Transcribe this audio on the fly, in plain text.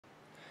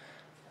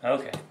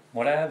Okay,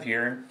 what I have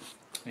here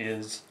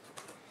is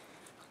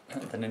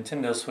the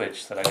Nintendo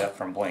Switch that I got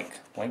from Blinq,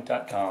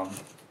 Blinq.com.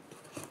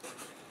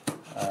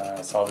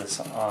 I saw this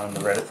on the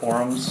Reddit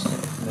forums,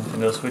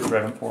 Nintendo Switch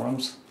Reddit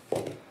forums,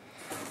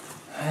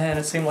 and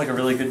it seemed like a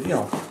really good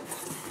deal.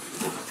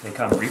 They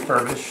come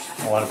refurbished.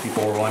 A lot of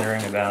people were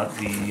wondering about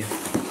the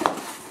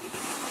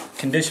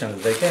condition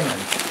that they came in,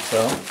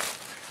 so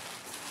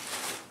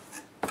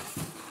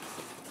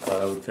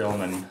thought I would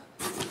film an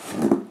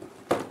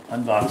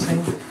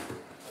unboxing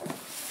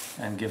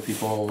and give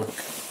people a look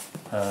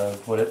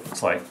of what it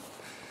looks like.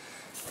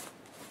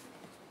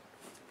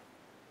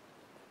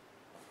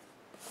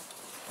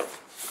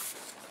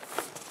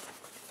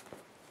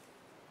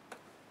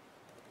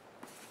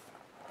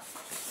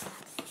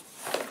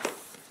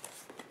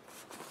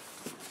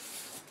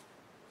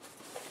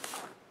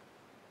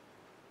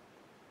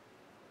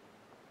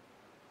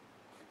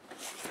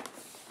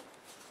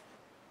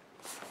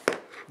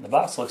 The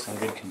box looks in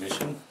good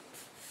condition.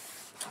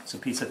 It's a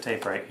piece of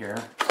tape right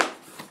here,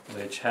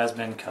 which has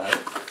been cut.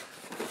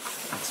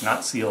 It's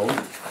not sealed.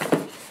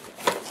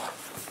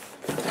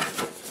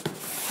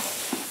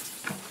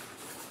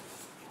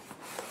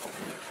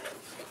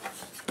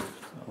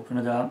 Open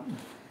it up.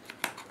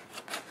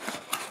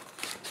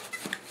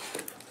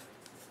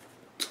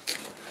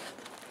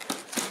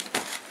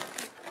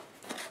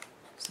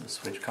 It's the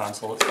Switch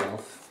console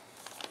itself.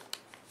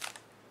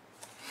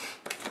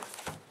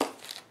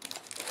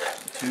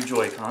 Two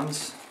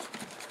Joy-Cons,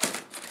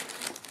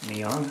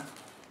 neon.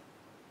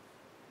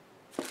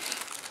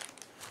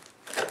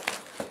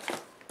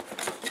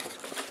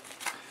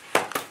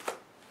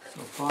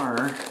 So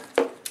far,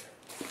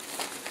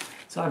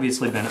 it's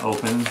obviously been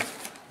open.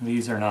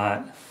 These are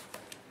not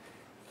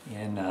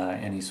in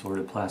any sort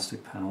of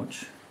plastic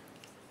pouch.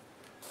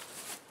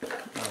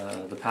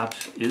 The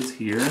pouch is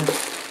here,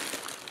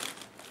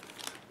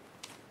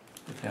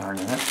 if they are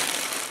not.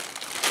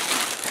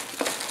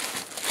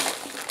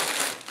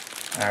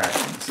 Alright,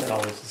 let's set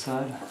all this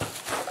aside.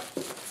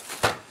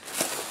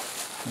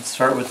 Let's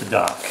start with the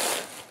dock.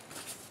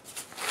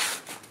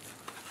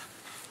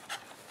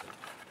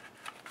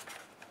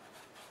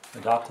 The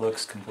dock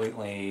looks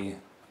completely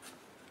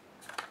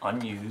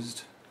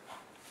unused.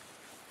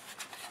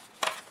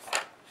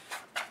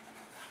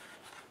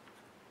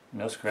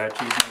 No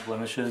scratches, no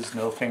blemishes,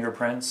 no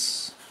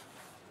fingerprints,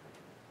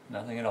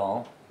 nothing at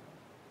all.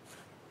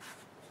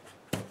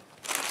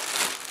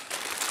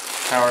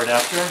 Power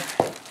adapter.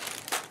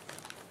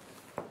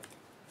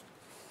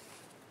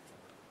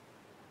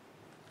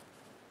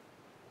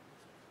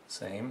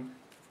 Same.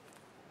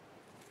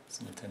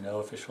 It's a Nintendo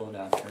official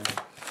adapter.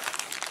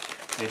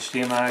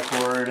 HDMI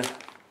cord.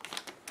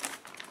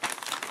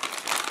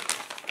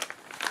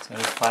 It's in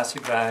its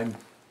plastic bag.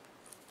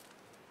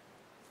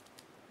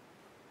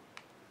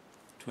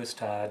 Twist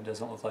tied.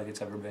 Doesn't look like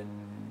it's ever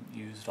been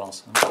used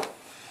also.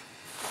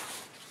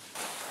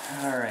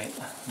 Alright,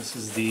 this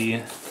is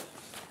the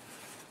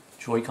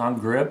Joy-Con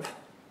grip.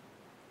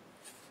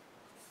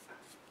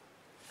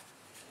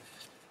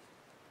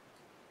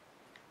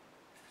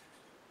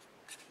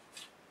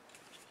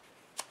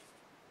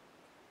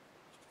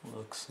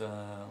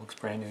 Looks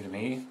brand new to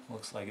me.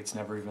 Looks like it's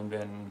never even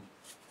been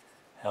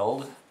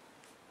held.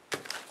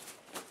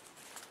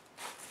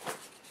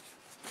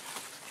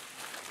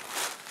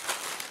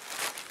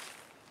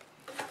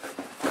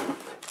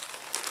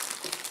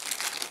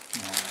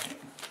 Alright.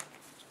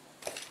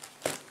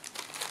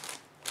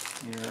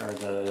 Here are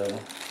the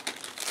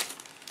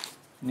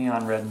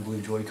neon red and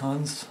blue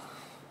Joy-Cons.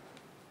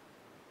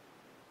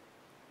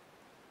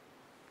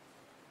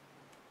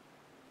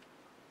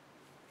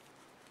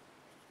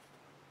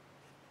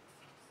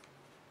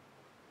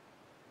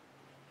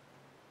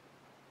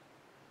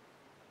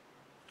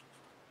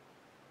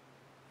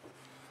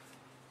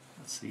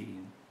 Let's see.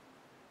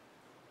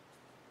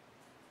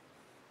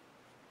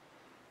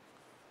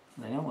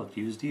 They don't look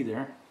used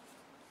either.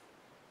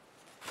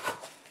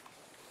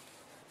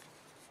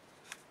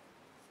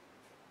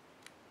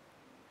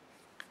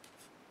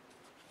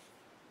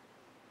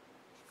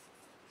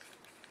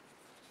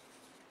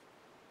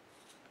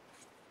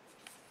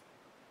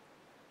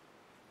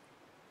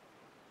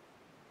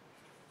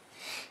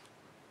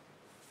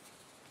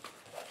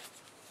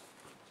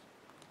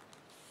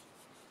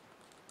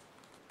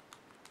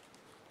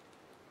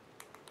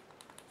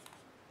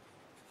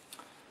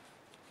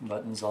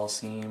 Buttons all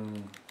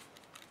seem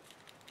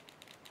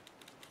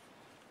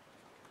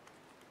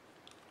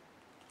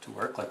to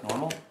work like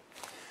normal.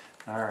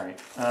 Alright.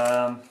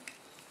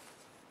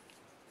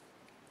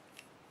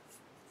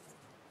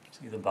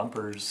 See the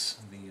bumpers,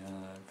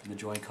 for the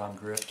Joy-Con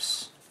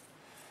grips.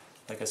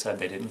 Like I said,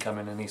 they didn't come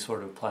in any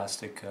sort of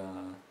plastic.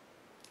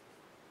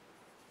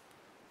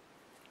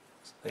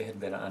 So they had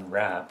been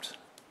unwrapped.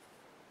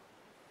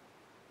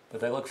 But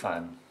they look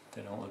fine.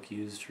 They don't look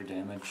used or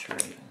damaged or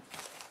anything.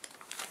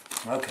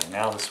 Okay,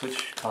 now the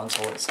Switch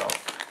console itself.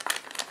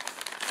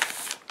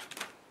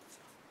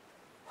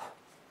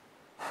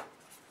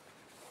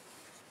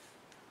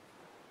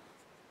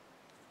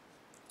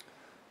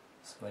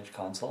 Switch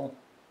console.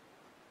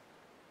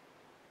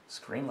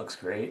 Screen looks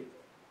great.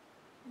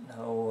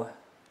 No,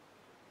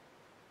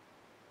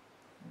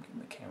 I'm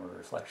getting the camera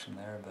reflection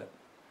there, but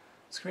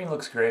screen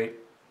looks great.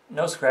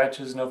 No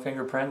scratches, no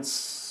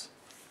fingerprints.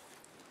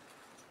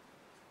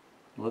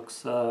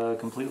 Looks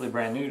completely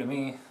brand new to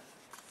me.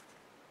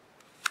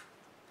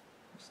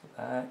 There's the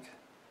back.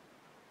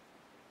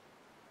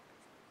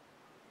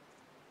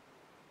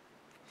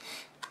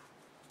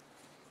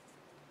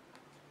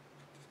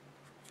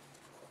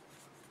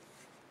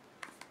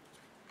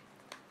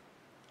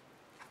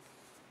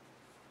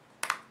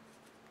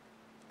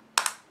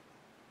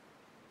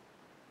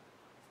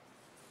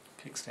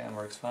 Kickstand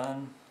works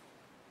fine.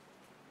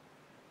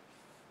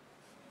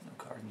 No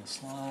card in the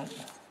slot.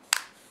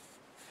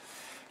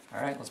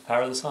 Alright, let's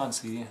power this on,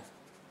 see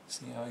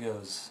how it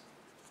goes.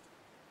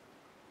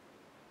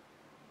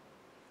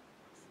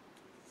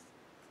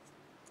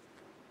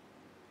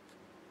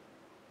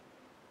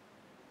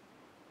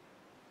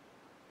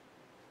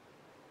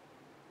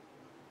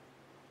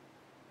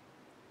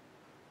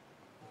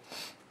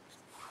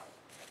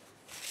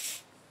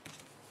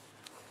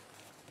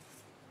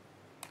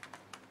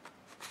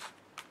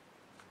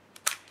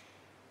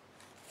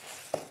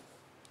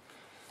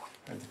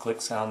 Heard the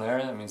click sound there,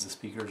 that means the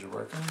speakers are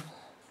working.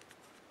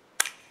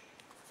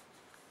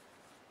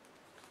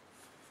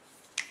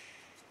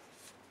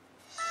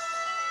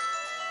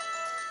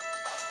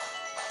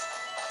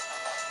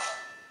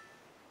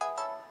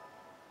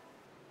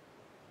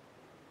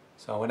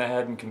 So I went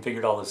ahead and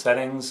configured all the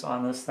settings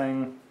on this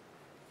thing.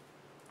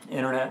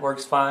 Internet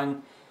works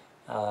fine.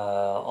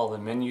 All the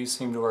menus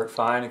seem to work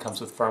fine. It comes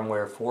with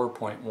firmware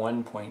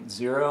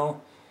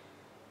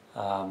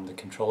 4.1.0. The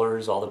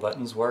controllers, all the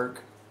buttons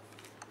work.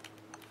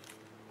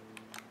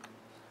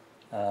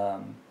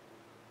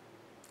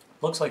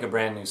 Looks like a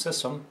brand new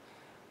system.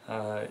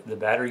 The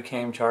battery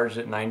came charged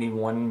at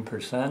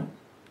 91%.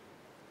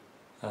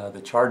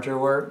 The charger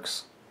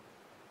works.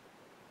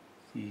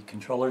 The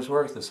controllers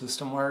work, the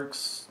system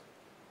works.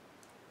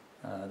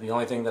 The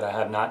only thing that I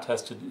have not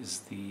tested is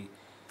the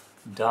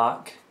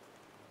dock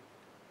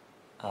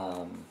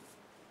and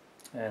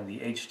the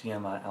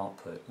HDMI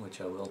output, which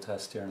I will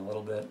test here in a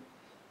little bit.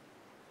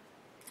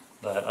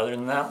 But other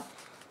than that,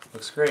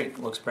 looks great.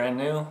 Looks brand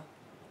new.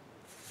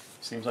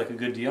 Seems like a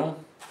good deal.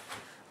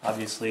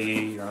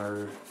 Obviously,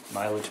 your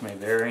mileage may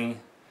vary.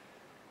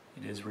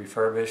 It is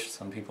refurbished.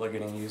 Some people are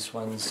getting used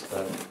ones,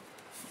 but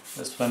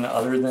this one,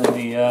 other than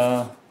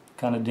the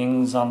kind of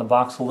dings on the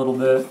box a little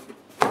bit,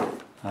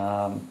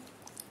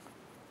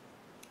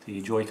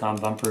 the Joy-Con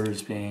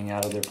bumpers being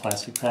out of their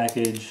plastic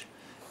package,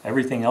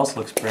 everything else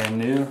looks brand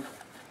new.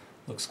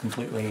 Looks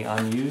completely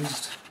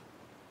unused,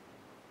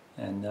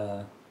 and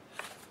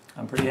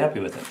I'm pretty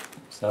happy with it.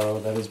 So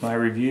that is my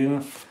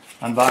review,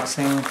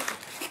 unboxing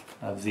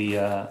of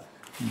the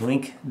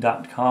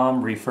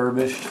Blinq.com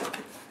refurbished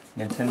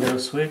Nintendo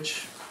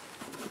Switch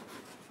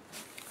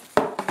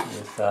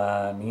with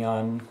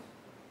neon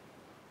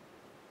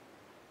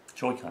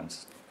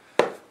Joy-Cons.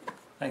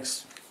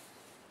 Thanks.